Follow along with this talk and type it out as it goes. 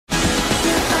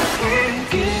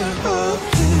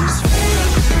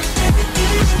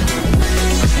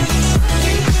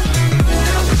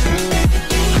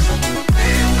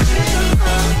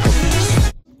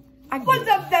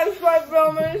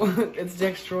It's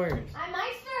Dextroyers. I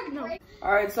might start. No.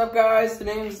 Alright, what's up, guys? The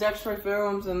name is Dextroy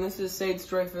Films, and this is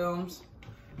Dextroy Films.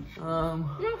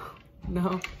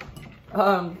 No.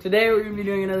 Today we're gonna be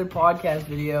doing another podcast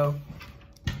video.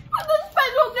 With a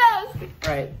special guest.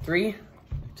 Alright, 3,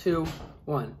 2,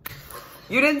 1.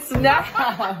 You didn't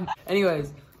snap!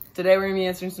 Anyways, today we're gonna be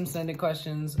answering some send-in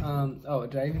questions. Oh,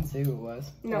 did I even say who it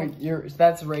was? No.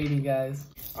 That's Rady, guys.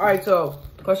 Alright, so,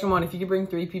 question 1. If you could bring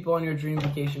 3 people on your dream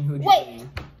vacation, who would you bring?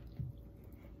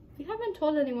 You haven't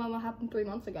told anyone what happened 3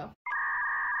 months ago.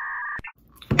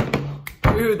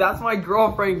 Dude, that's my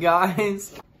girlfriend,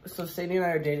 guys. So Sadie and I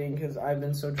are dating because I've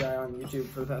been so dry on YouTube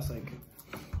for the past, like,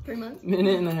 3 months?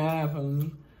 minute and a half.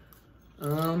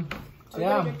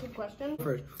 Yeah. Good question.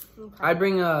 First, Okay. I'd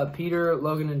bring Peter,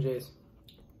 Logan, and Jace.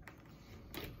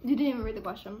 You didn't even read the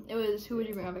question. It was, who would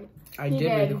you bring over? I did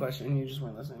read the question, and you just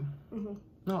weren't listening. Mm-hmm.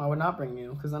 No, I would not bring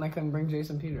you, because then I couldn't bring Jace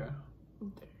and Peter.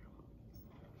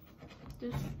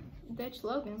 Just ditch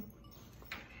Logan.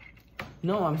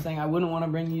 No, I'm saying I wouldn't want to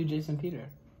bring you, Jace, and Peter.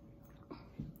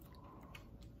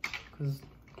 Because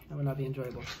that would not be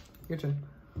enjoyable. Your turn.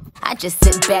 I just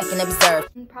sit back and observe.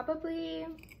 Probably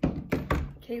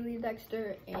Kaylee,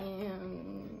 Dexter,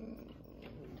 and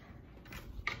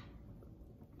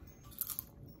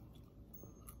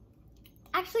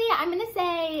actually, I'm gonna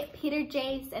say Peter,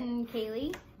 Jace, and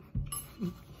Kaylee.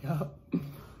 Yup.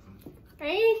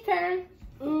 Rainey's turn.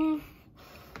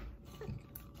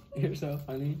 You're so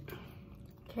funny.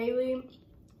 Kaylee,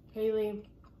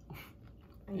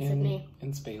 and Sydney.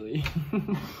 And Spaley.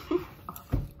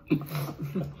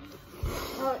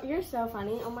 Oh, you're so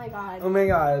funny. Oh my god. Oh my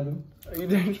god. Are you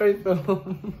doing straight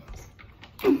film?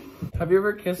 Have you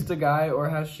ever kissed a guy, or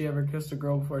has she ever kissed a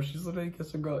girl before? She's literally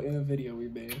kissed a girl in a video we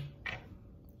made.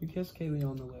 You kissed Kaylee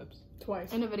on the lips.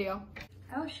 Twice. In a video.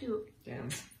 Oh shoot. Damn.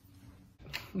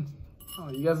 Oh,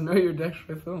 you guys know your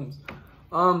Dextroy Films.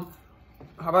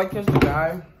 Have I kissed a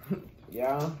guy?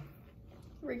 Yeah.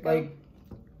 Rico. Like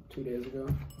 2 days ago,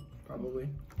 probably.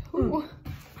 Who?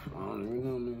 I don't even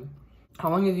know, man. How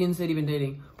long have you and Sadie been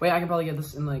dating? Wait, I can probably get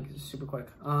this in like super quick.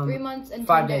 3 months and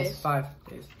 5 10 days. days. 5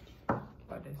 days.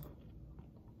 5 days.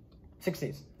 6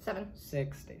 days. 7.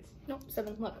 6 days. Nope,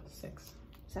 7. Look. 6.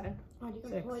 7. Oh, you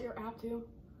can pull your app too.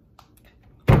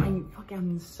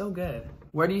 I'm so good.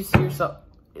 Where do you see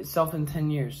yourself in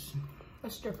 10 years? A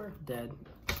stripper. Dead.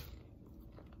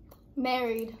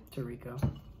 Married. To Rico.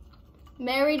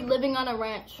 Married, living on a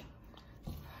ranch.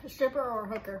 A stripper or a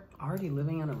hooker. Already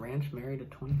living on a ranch, married at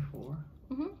 24?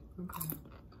 Mm-hmm. Okay.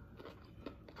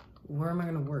 Where am I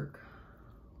gonna work?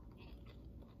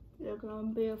 You're gonna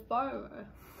be a farmer.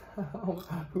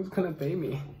 Who's gonna pay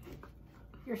me?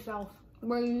 Yourself.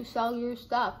 Where you sell your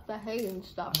stuff, the hay and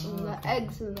stuff, and the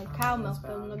eggs and the cow milk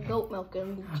and the goat milk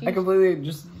and the cheese. I completely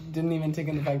just didn't even take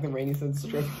in the fact that Rainey said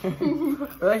stripper. I feel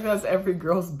like that's every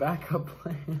girl's backup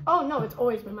plan. Oh no, it's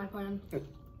always been my plan.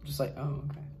 Just like, oh,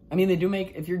 okay. I mean, they do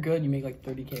make, if you're good, you make like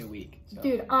 30K a week. So.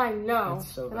 Dude, I know.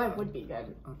 That's so and bad. I would be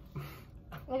good.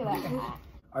 Look at that.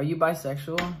 Are you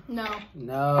bisexual? No.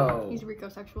 No. He's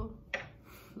Rico-sexual.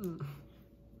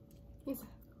 He's...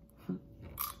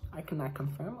 I cannot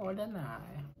confirm or deny.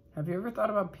 Have you ever thought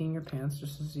about peeing your pants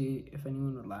just to see if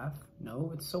anyone would laugh?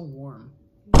 No, it's so warm.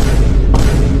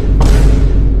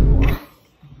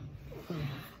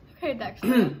 Okay,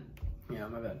 Dexter. Yeah,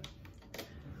 my bad.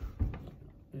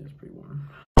 It is pretty warm.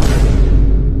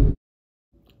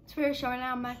 It's favorite show right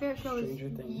now. My favorite show is Stranger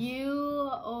Things. You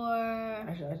or...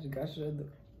 Actually, I should.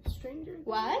 Stranger Things?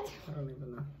 What? I don't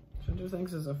even know. Stranger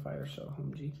Things is a fire show,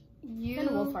 home G. You... And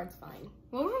Wolfhard's fine.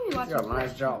 What were we watching? Got a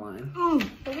nice jawline.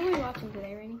 What were we watching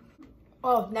today, Rainey?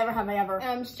 Oh, never have I ever.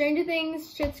 Stranger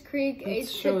Things, Schitt's Creek,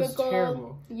 This show is Atypical.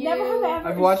 terrible. Never have I ever.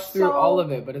 I've watched through all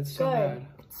of it, but it's so bad.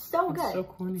 It's so good. It's so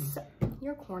corny.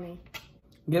 You're corny.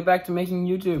 Get back to making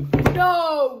YouTube.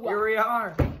 No! Here we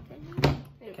are.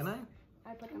 Can I?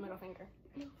 I put the middle finger.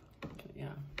 Okay,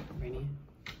 yeah, Rainy.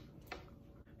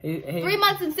 Hey. 3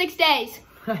 months and 6 days.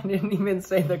 I didn't even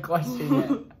say the question yet.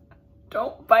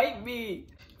 Don't bite me.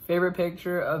 Favorite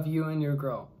picture of you and your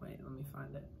girl. Wait, let me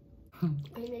find it.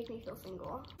 You make me feel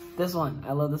single. This one.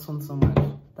 I love this one so much.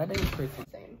 That day was pretty fun.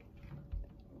 Same.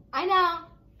 I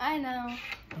know.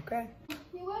 Okay.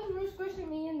 You guys were squishing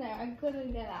me in there. I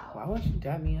couldn't get out. Why won't you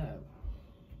dab me up?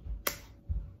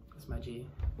 That's my G.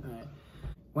 Alright.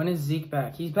 When is Zeke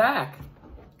back? He's back.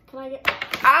 Can I get...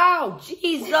 Ow!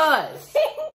 Jesus!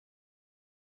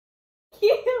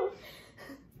 You.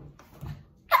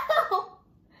 Ow.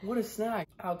 What a snack.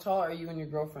 How tall are you and your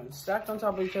girlfriend? Stacked on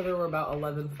top of each other, we're about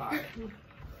 11'5".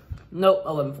 Nope,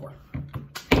 11'4".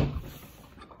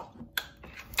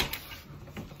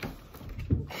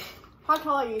 How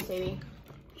tall are you, Sadie?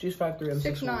 She's 5'3", I'm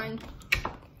 6'1". 6'9".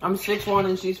 I'm 6'1"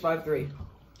 and she's 5'3".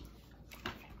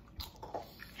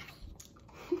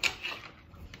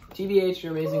 TBH,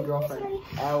 your amazing girlfriend.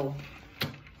 Ow.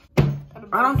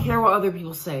 I don't care what other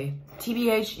people say.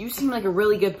 TBH, you seem like a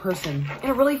really good person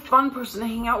and a really fun person to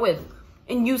hang out with.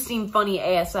 And you seem funny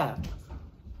ASF.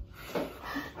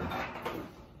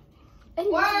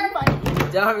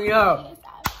 Dab me up.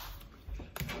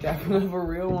 Dab me up a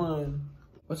real one.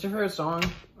 What's your favorite song?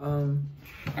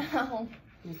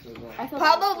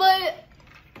 Probably.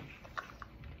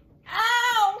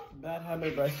 Ow! Bad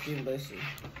Habit by Steve Lacy.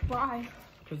 Why?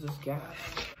 Because it's gas.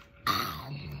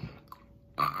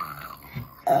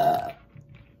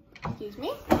 Excuse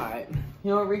me? Alright. You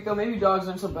know what, Rico? Maybe dogs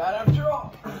aren't so bad after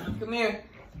all. Come here.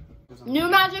 New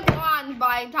Magic Wand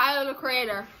by Tyler, the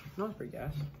Creator. No, it's pretty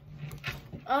gas.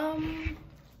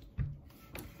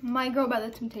 My Girl by The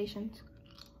Temptations.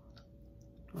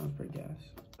 No, it's pretty gas.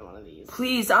 One of these.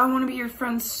 Please, I want to be your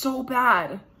friend so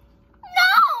bad.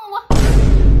 No!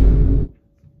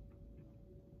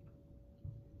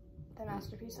 The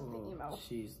masterpiece of the emo.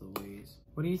 Jeez Louise.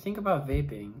 What do you think about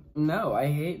vaping? No, I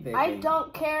hate vaping. I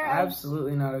don't care.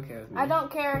 Absolutely not okay with me. I don't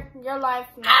care. Your life.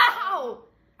 Ow!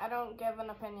 I don't give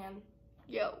an opinion.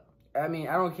 Yo. I mean,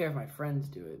 I don't care if my friends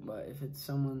do it, but if it's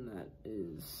someone that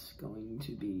is going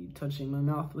to be touching my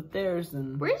mouth with theirs,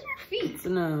 then... Where's your feet? It's a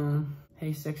no.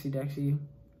 Hey, Sexy Dexy.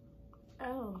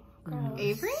 Oh, gross.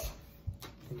 Avery?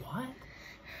 What?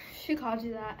 She called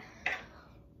you that.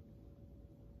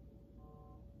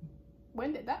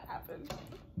 When did that happen?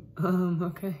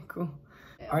 Okay, cool.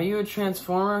 Ew. Are you a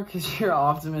Transformer? Because your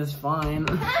Optimus fine.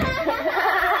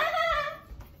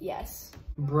 Yes.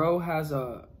 Bro has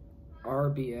a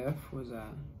RBF. What's that?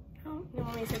 Oh, you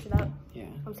want me to search it up? Yeah.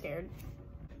 I'm scared.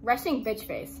 Resting bitch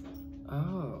face.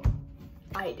 Oh.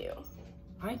 I do.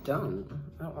 I don't.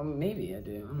 Maybe I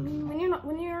do.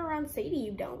 When you're around Sadie,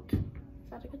 you don't. Is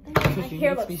that a good thing? Because My she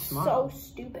hair needs to be looks smart. so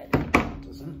stupid.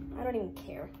 Doesn't. I don't even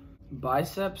care.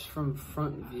 Biceps from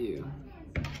front view.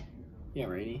 Yeah,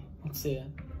 Rainy. Let's see it.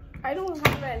 I don't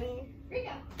have any.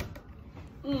 Rico.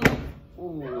 Ooh.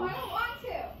 No, I don't want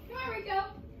to. Come on, Rico.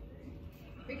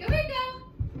 Rico. You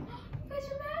guys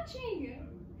are matching.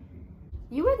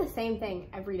 You wear the same thing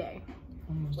every day.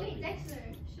 Wait, Dexter,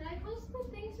 should I post the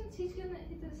thing since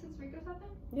Rico's out there?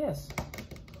 Yes.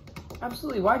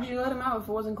 Absolutely. Why'd you let him out if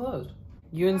it wasn't closed?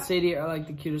 You and Sadie are like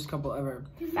the cutest couple ever.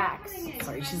 Facts.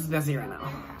 Sorry, she's busy right now.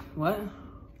 What?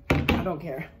 I don't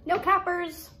care. No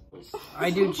cappers. I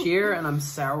do cheer and I'm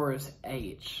sour as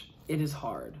H. It is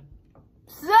hard.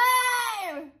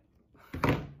 Same.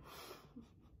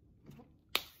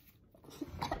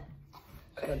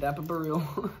 Got that up a real.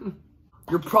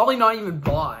 You're probably not even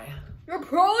bi. You're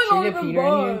probably Should we not get even Peter in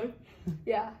born. here?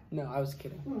 Yeah. No, I was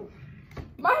kidding.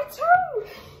 My toe.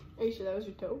 Are you sure that was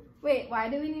your toe? Wait, why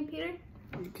do we need Peter?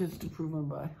 Because to prove I'm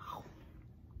bi.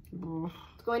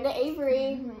 It's going to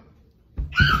Avery.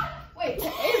 Wait,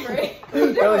 to Avery?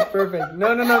 That was perfect.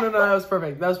 No, that was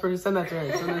perfect. That was perfect. Send that to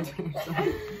her. Send that to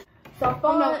her. Softball.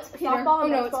 Oh no, it's Peter. Oh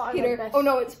no, it's Peter. Oh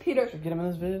no, it's Peter. Should I get him in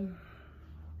this vid?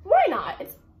 Why not?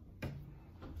 It's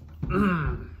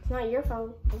not your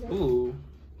phone, is it? Ooh.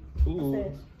 Yes, Ooh. it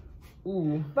is.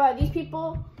 Ooh. But these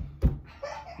people.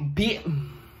 Thanks,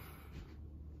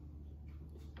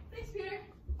 Peter.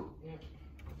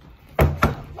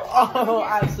 Oh,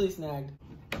 absolutely snagged.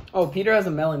 Oh, Peter has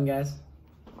a melon, guys.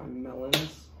 My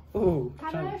melons. Ooh.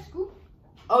 Have another scoop?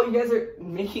 Oh, you guys are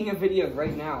making a video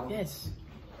right now. Yes.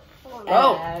 Hold on.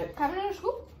 Oh. Have another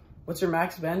scoop? What's your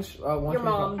max bench? Your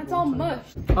mom. That's all mush.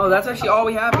 Oh, that's actually all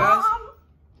we have, guys.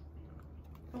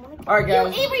 All right,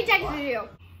 guys. You, Avery texted you.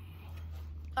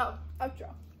 Oh,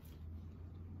 outro.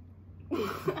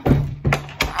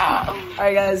 All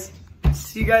right, guys.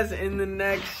 See you guys in the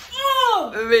next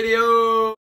video.